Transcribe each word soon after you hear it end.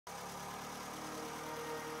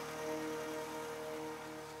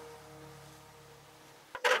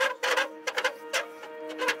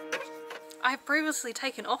I've previously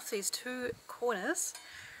taken off these two corners,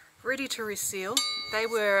 ready to reseal. They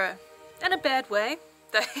were in a bad way.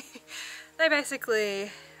 They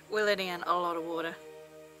basically were letting in a lot of water.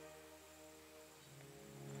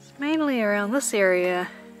 It's mainly around this area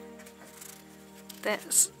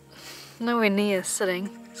that's nowhere near sitting.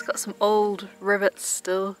 It's got some old rivets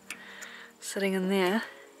still sitting in there.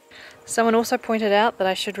 Someone also pointed out that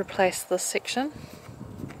I should replace this section.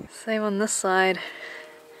 Same on this side.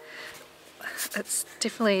 It's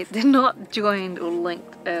definitely, they're not joined or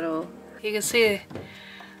linked at all. You can see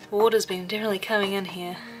the water's been definitely coming in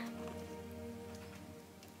here.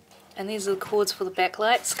 And these are the cords for the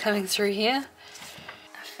backlights coming through here.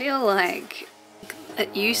 I feel like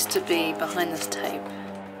it used to be behind this tape.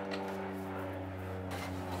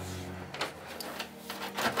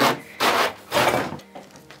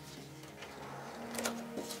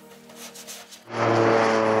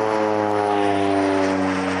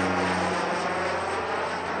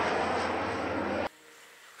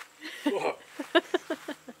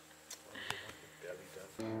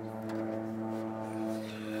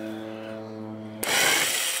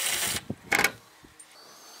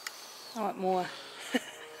 I want more.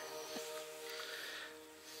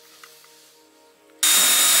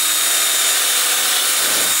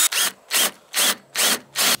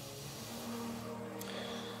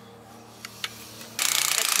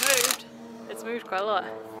 It's moved quite a lot.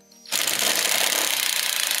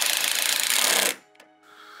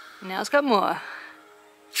 Now it's got more.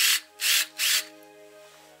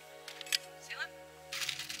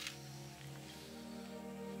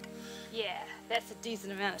 Yeah, that's a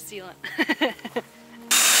decent amount of sealant.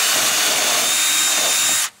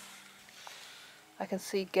 I can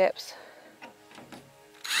see gaps.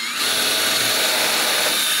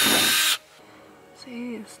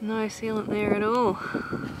 See, there's no sealant there at all.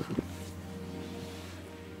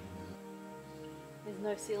 There's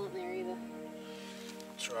no sealant there either.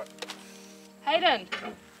 That's right. Hayden,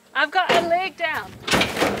 I've got a leg down.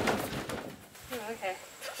 Oh, okay.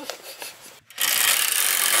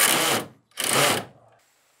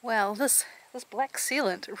 Well, this black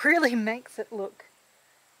sealant really makes it look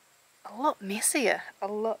a lot messier,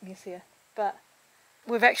 but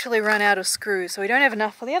we've actually run out of screws, so we don't have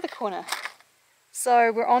enough for the other corner.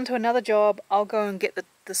 So we're on to another job. I'll go and get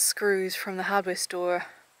the screws from the hardware store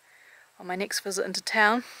on my next visit into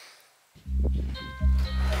town.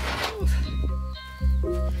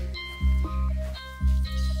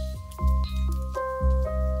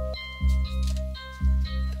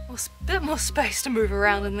 A bit more space to move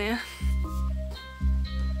around in there.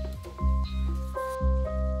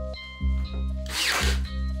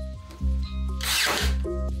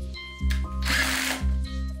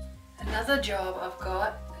 Another job I've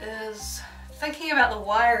got is thinking about the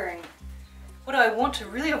wiring. What I want to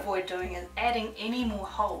really avoid doing is adding any more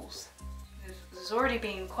holes. There's already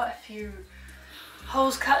been quite a few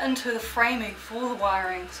holes cut into the framing for the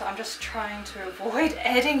wiring, so I'm just trying to avoid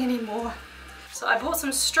adding any more. So I bought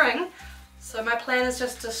some string, so my plan is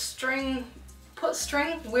just to put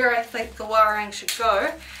string where I think the wiring should go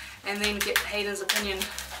and then get Hayden's opinion.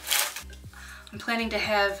 I'm planning to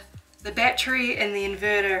have the battery and the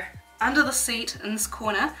inverter under the seat in this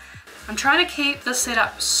corner. I'm trying to keep this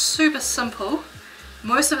setup super simple.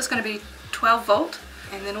 Most of it's going to be 12 volt,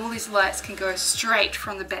 and then all these lights can go straight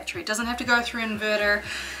from the battery. It doesn't have to go through an inverter.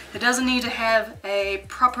 It doesn't need to have a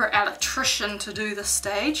proper electrician to do this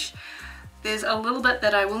stage. There's a little bit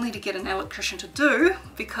that I will need to get an electrician to do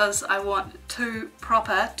because I want two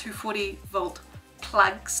proper 240 volt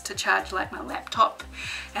plugs to charge like my laptop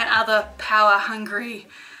and other power hungry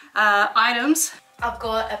items. I've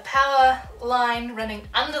got a power line running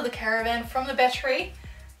under the caravan from the battery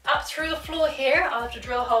up through the floor here. I'll have to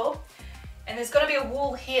drill a hole, and there's going to be a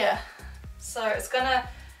wall here, so it's going to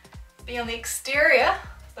be on the exterior.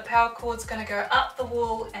 The power cord's going to go up the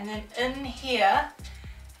wall and then in here.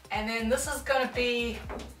 And then this is going to be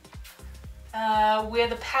where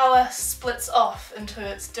the power splits off into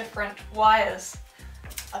its different wires.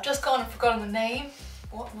 I've just gone and forgotten the name.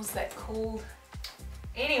 What was that called?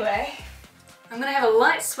 Anyway, I'm going to have a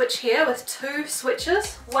light switch here with two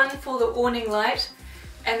switches. One for the awning light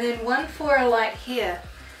and then one for a light here.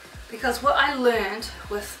 Because what I learned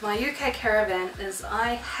with my UK caravan is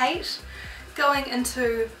I hate going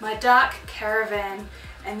into my dark caravan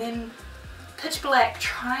and then pitch black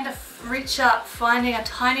trying to reach up, finding a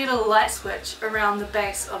tiny little light switch around the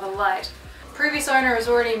base of a light. Previous owner has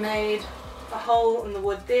already made a hole in the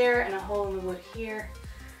wood there and a hole in the wood here.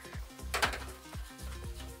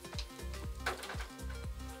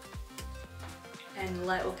 And the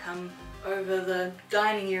light will come over the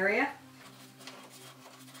dining area.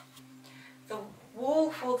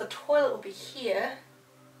 toilet will be here,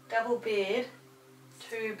 double bed,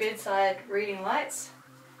 2 bedside reading lights.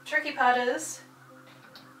 Tricky part is,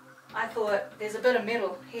 I thought there's a bit of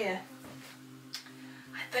metal here.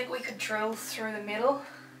 I think we could drill through the metal.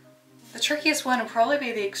 The trickiest one will probably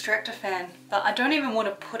be the extractor fan, but I don't even want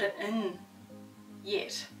to put it in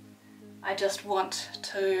yet. I just want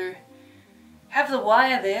to have the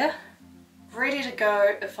wire there, ready to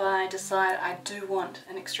go if I decide I do want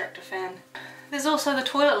an extractor fan. There's also the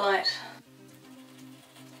toilet light.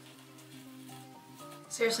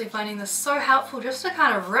 Seriously finding this so helpful just to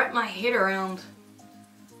kind of wrap my head around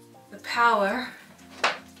the power.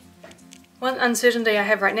 One uncertainty I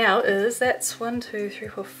have right now is that's 1, 2, 3,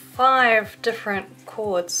 4, 5 different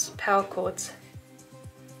cords, power cords,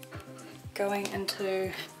 going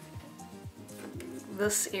into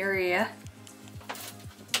this area.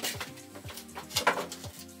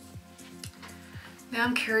 Now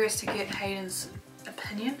I'm curious to get Hayden's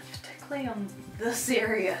opinion, particularly on this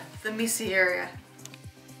area, the messy area.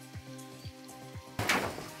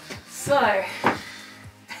 So,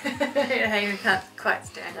 Hayden can't quite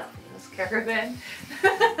stand up in this caravan.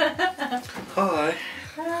 Hi.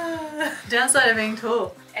 Downside of being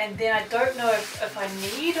tall. And then I don't know if I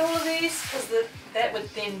need all of these, because that would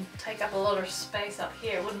then take up a lot of space up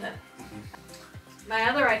here, wouldn't it? My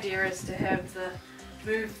other idea is to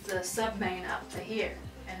move the sub main up to here,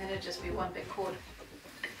 and then it'd just be one big cord.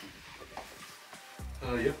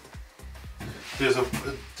 Oh yeah. There's a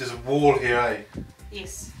wall here, eh?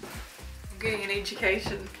 Yes. I'm getting an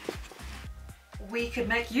education. We could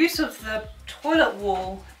make use of the toilet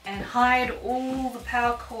wall and hide all the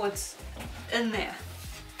power cords in there.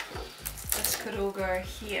 This could all go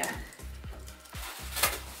here.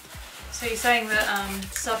 So you're saying that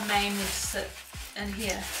sub main would sit in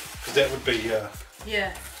here? Because that would be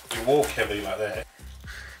yeah, your wall cavity like that.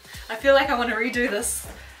 I feel like I want to redo this.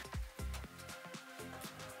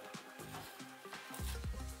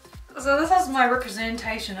 So this is my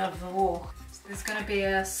representation of the wall. So there's going to be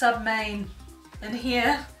a sub main in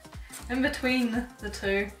here, in between the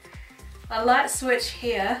two, a light switch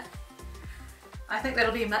here. I think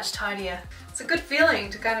that'll be much tidier. It's a good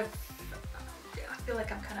feeling to kind of, I feel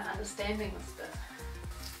like I'm kind of understanding this bit.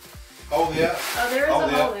 Hold the out. Oh, there is a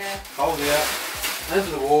hole there. Hold the out.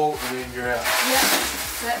 Over the wall and then you're out. Yep,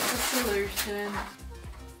 that's the solution.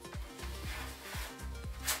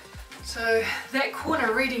 So that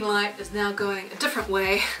corner reading light is now going a different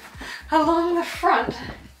way along the front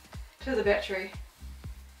to the battery.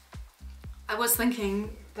 I was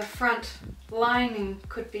thinking the front lining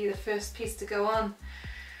could be the first piece to go on,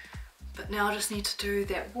 but now I just need to do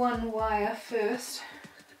that one wire first.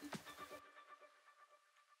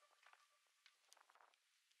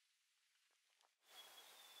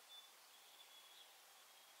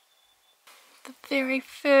 The very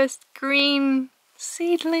first green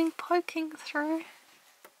seedling poking through.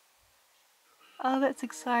 Oh, that's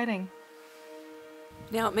exciting.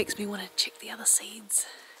 Now it makes me want to check the other seeds.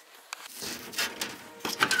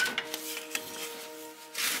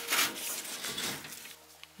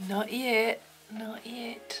 Not yet, not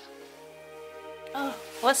yet. Oh,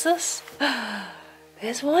 what's this?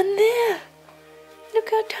 There's one there. Look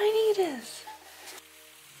how tiny it is.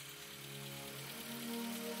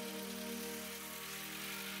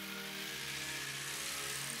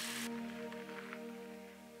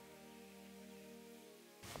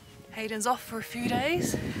 Hayden's off for a few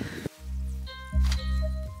days.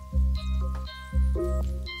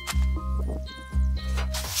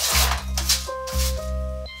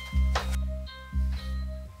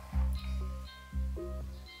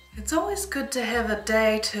 It's always good to have a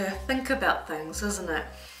day to think about things, isn't it?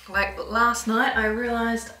 Like last night I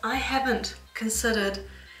realised I haven't considered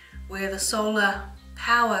where the solar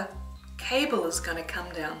power cable is going to come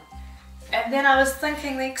down. And then I was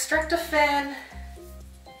thinking the extractor fan,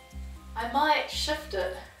 I might shift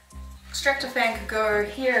it. Extractor fan could go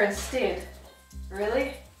here instead.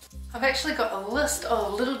 Really? I've actually got a list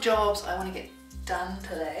of little jobs I want to get done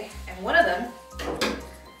today, and one of them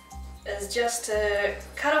is just to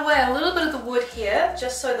cut away a little bit of the wood here,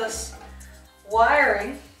 just so this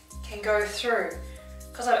wiring can go through.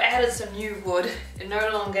 Because I've added some new wood, it no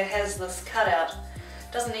longer has this cutout.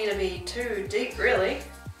 Doesn't need to be too deep really.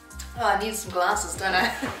 Oh, I need some glasses, don't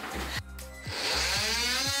I?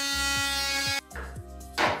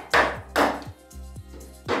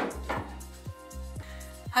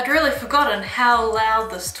 I'd really forgotten how loud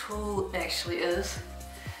this tool actually is.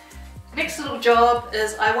 Next little job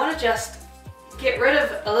is I want to just get rid of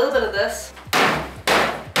a little bit of this. Oh,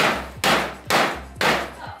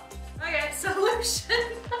 okay,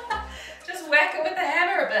 solution. Just whack it with the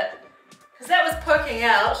hammer a bit. Because that was poking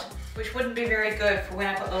out wouldn't be very good for when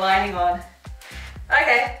I put the lining on.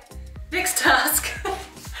 Okay, next task.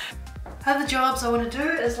 Other jobs I want to do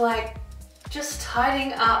is like just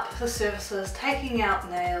tidying up the surfaces, taking out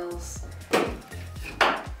nails.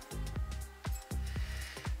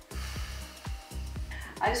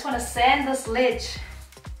 I just want to sand this ledge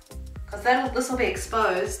because this will be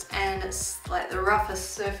exposed and it's like the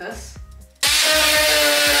roughest surface.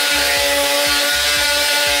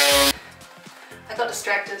 I got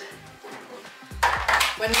distracted.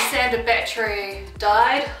 When the sander battery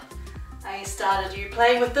died, I started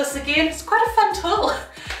playing with this again. It's quite a fun tool.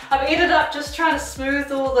 I've ended up just trying to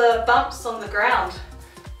smooth all the bumps on the ground.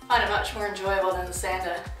 I find it much more enjoyable than the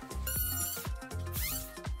sander.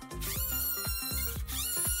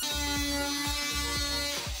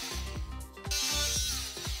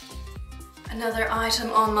 Another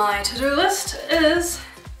item on my to-do list is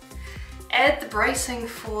add the bracing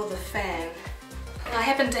for the fan. I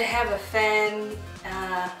happen to have a fan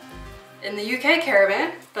in the UK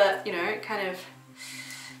caravan, but you know, it kind of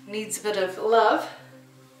needs a bit of love.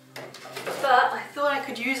 But I thought I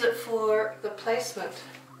could use it for the placement.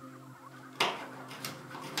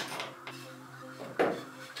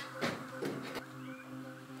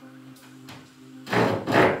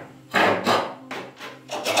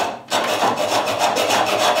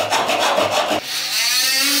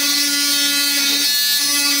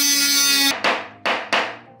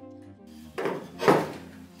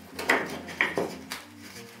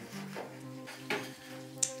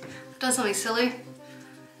 Done something silly.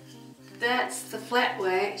 That's the flat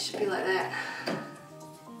way, it should be like that.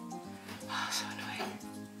 Oh, so annoying.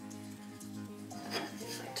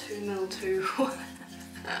 It's like 2mm too.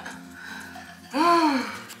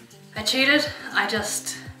 I cheated, I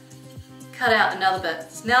just cut out another bit.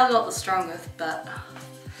 It's now not the strongest, but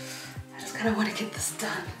I just kind of want to get this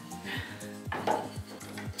done.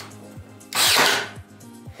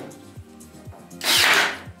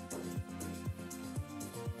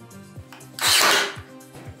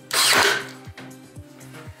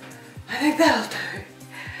 I think that'll do.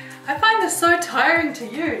 I find this so tiring to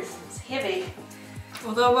use. It's heavy.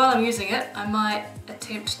 Although while I'm using it, I might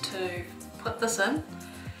attempt to put this in.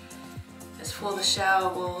 It's for the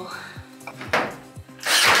shower wall.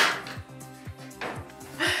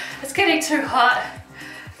 It's getting too hot.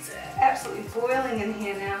 It's absolutely boiling in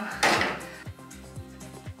here now.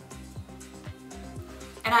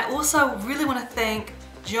 And I also really want to thank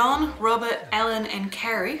John, Robert, Alan and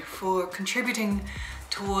Carrie for contributing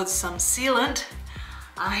towards some sealant.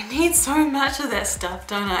 I need so much of that stuff,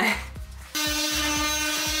 don't I?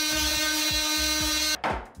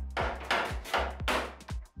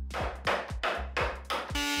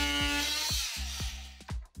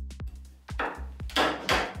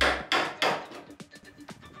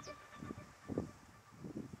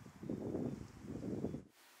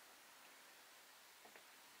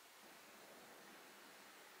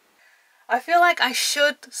 I feel like I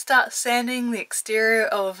should start sanding the exterior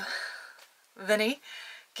of Vinny,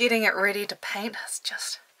 getting it ready to paint. It's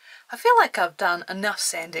just, I feel like I've done enough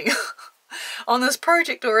sanding on this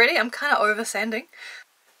project already. I'm kind of over sanding.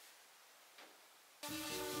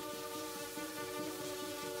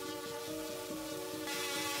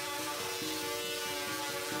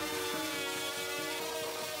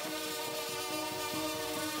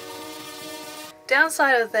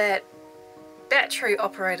 Downside of that battery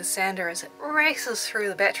operated sander is it races through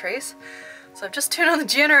the batteries. So I've just turned on the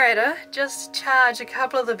generator, just charged a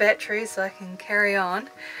couple of the batteries so I can carry on.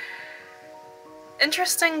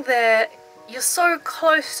 Interesting that you're so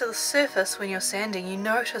close to the surface when you're sanding, you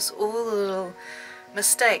notice all the little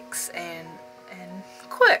mistakes and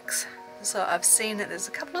quirks. So I've seen that there's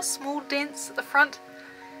a couple of small dents at the front.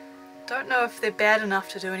 Don't know if they're bad enough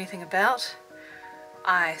to do anything about.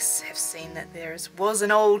 I have seen that there was an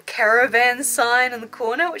old caravan sign in the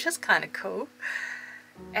corner, which is kind of cool.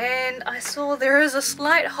 And I saw there is a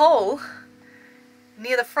slight hole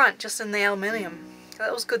near the front, just in the aluminium. So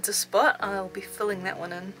that was good to spot. I'll be filling that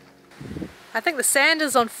one in. I think the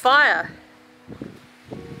sander's on fire.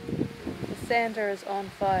 The sander is on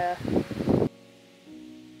fire.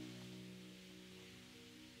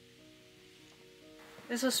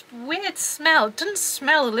 There's this weird smell. It didn't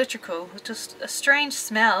smell electrical, it was just a strange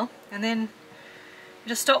smell. And then it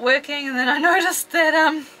just stopped working, and then I noticed that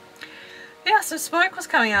yeah, some smoke was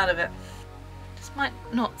coming out of it. Just might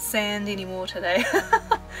not sand anymore today.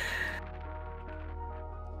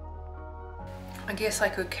 I guess I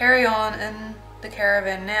could carry on in the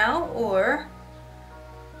caravan now, or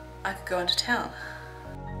I could go into town.